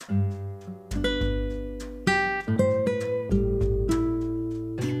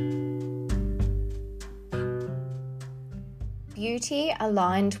Beauty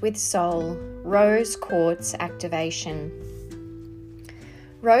aligned with soul, rose quartz activation.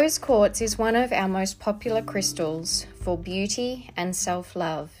 Rose quartz is one of our most popular crystals for beauty and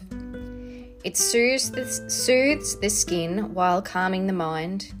self-love. It soothes the skin while calming the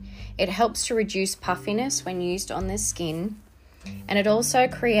mind. It helps to reduce puffiness when used on the skin, and it also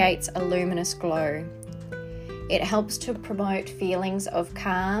creates a luminous glow. It helps to promote feelings of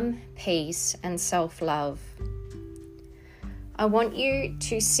calm, peace, and self-love. I want you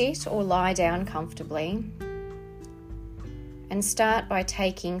to sit or lie down comfortably and start by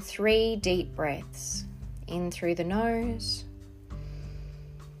taking 3 deep breaths. In through the nose,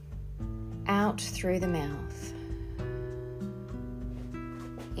 out through the mouth.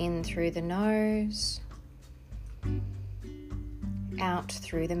 In through the nose, out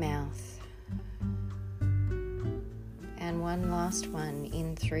through the mouth. And one last one,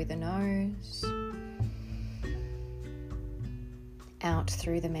 in through the nose, out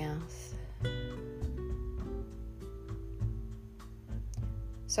through the mouth.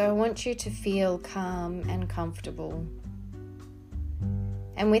 So I want you to feel calm and comfortable.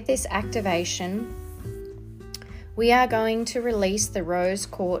 And with this activation, we are going to release the rose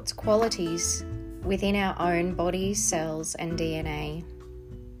quartz qualities within our own body, cells, and DNA.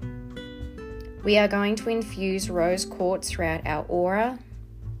 We are going to infuse rose quartz throughout our aura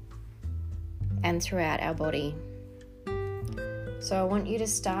and throughout our body. So I want you to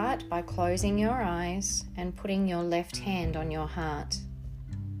start by closing your eyes and putting your left hand on your heart.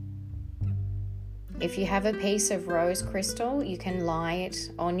 If you have a piece of rose crystal, you can lie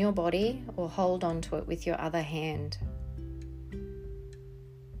it on your body or hold onto it with your other hand.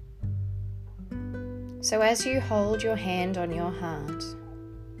 So as you hold your hand on your heart,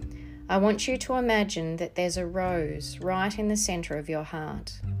 I want you to imagine that there's a rose right in the center of your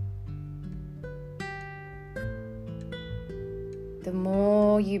heart. The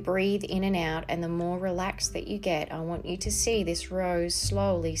more you breathe in and out and the more relaxed that you get, I want you to see this rose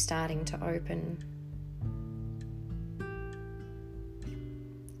slowly starting to open.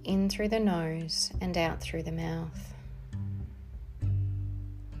 In through the nose and out through the mouth.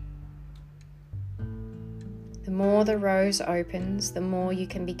 The more the rose opens, the more you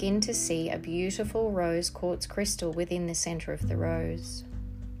can begin to see a beautiful rose quartz crystal within the center of the rose.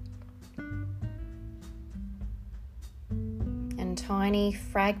 And tiny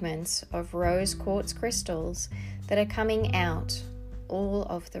fragments of rose quartz crystals that are coming out all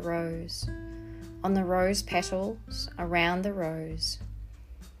of the rose, on the rose petals, around the rose,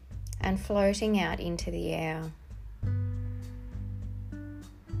 and floating out into the air.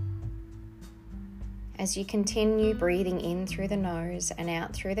 As you continue breathing in through the nose and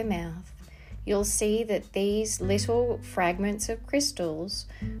out through the mouth, you'll see that these little fragments of crystals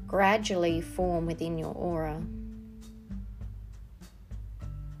gradually form within your aura.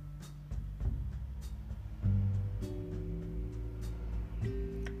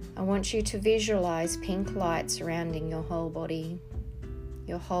 I want you to visualize pink light surrounding your whole body,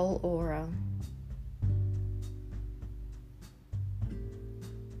 your whole aura.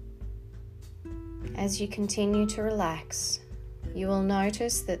 As you continue to relax, you will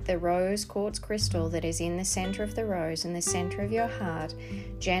notice that the rose quartz crystal that is in the center of the rose, in the center of your heart,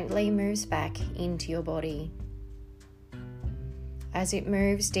 gently moves back into your body. As it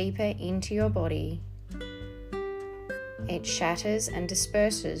moves deeper into your body, it shatters and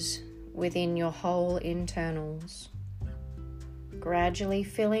disperses within your whole internals, gradually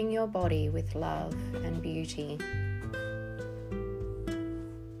filling your body with love and beauty.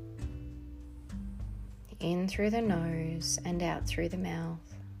 In through the nose and out through the mouth.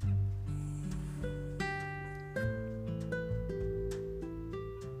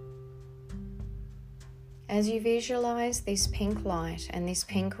 As you visualize this pink light and this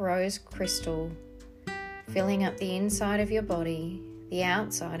pink rose crystal filling up the inside of your body, the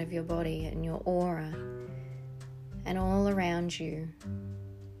outside of your body, and your aura, and all around you,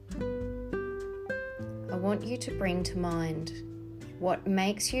 I want you to bring to mind what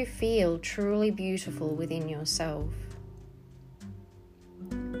makes you feel truly beautiful within yourself.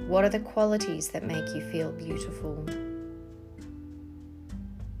 What are the qualities that make you feel beautiful?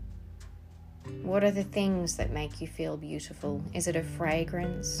 What are the things that make you feel beautiful? Is it a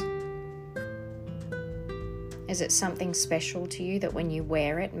fragrance? Is it something special to you that when you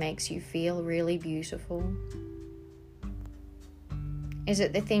wear it makes you feel really beautiful? Is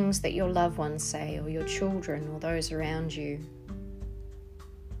it the things that your loved ones say, or your children, or those around you?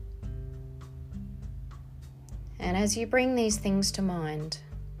 And as you bring these things to mind,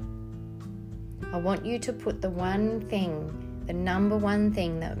 I want you to put the one thing, the number one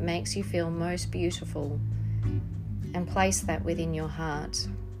thing that makes you feel most beautiful and place that within your heart.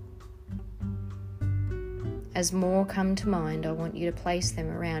 As more come to mind, I want you to place them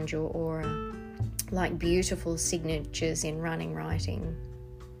around your aura, like beautiful signatures in running writing,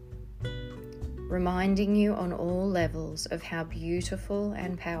 reminding you on all levels of how beautiful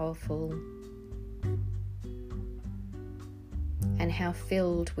and powerful and how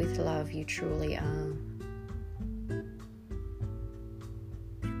filled with love you truly are.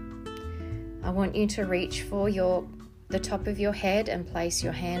 I want you to reach for the top of your head and place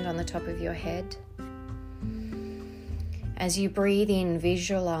your hand on the top of your head. As you breathe in,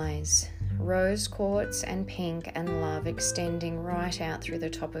 visualize rose quartz and pink and love extending right out through the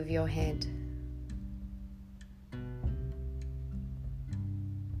top of your head.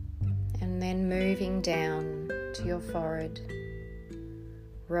 And then moving down to your forehead.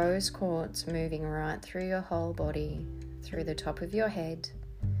 Rose quartz moving right through your whole body, through the top of your head,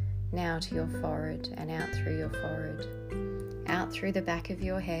 now to your forehead and out through your forehead, out through the back of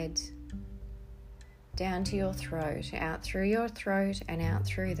your head, down to your throat, out through your throat and out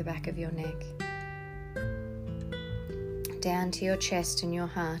through the back of your neck, down to your chest and your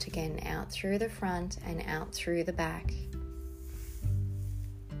heart again, out through the front and out through the back,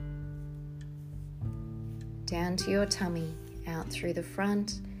 down to your tummy, out through the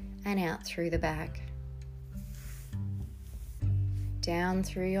front and out through the back, down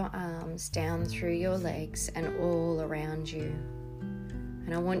through your arms, down through your legs and all around you.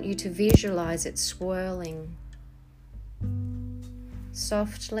 And I want you to visualize it swirling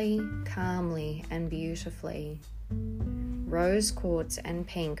softly, calmly and beautifully. Rose quartz and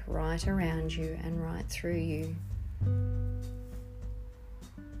pink right around you and right through you.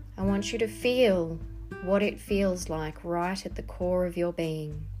 I want you to feel what it feels like right at the core of your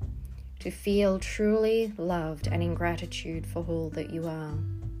being, to feel truly loved and in gratitude for all that you are.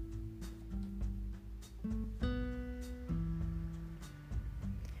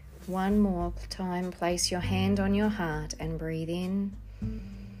 One more time, place your hand on your heart and breathe in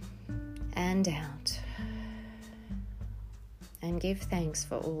and out. And give thanks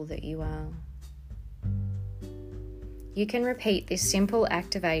for all that you are. You can repeat this simple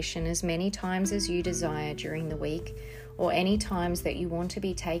activation as many times as you desire during the week, or any times that you want to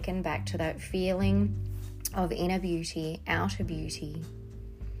be taken back to that feeling of inner beauty, outer beauty,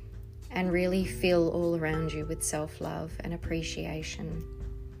 and really fill all around you with self-love and appreciation.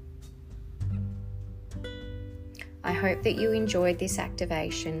 I hope that you enjoyed this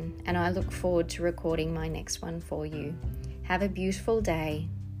activation, and I look forward to recording my next one for you. Have a beautiful day.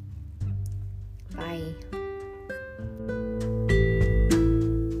 Bye.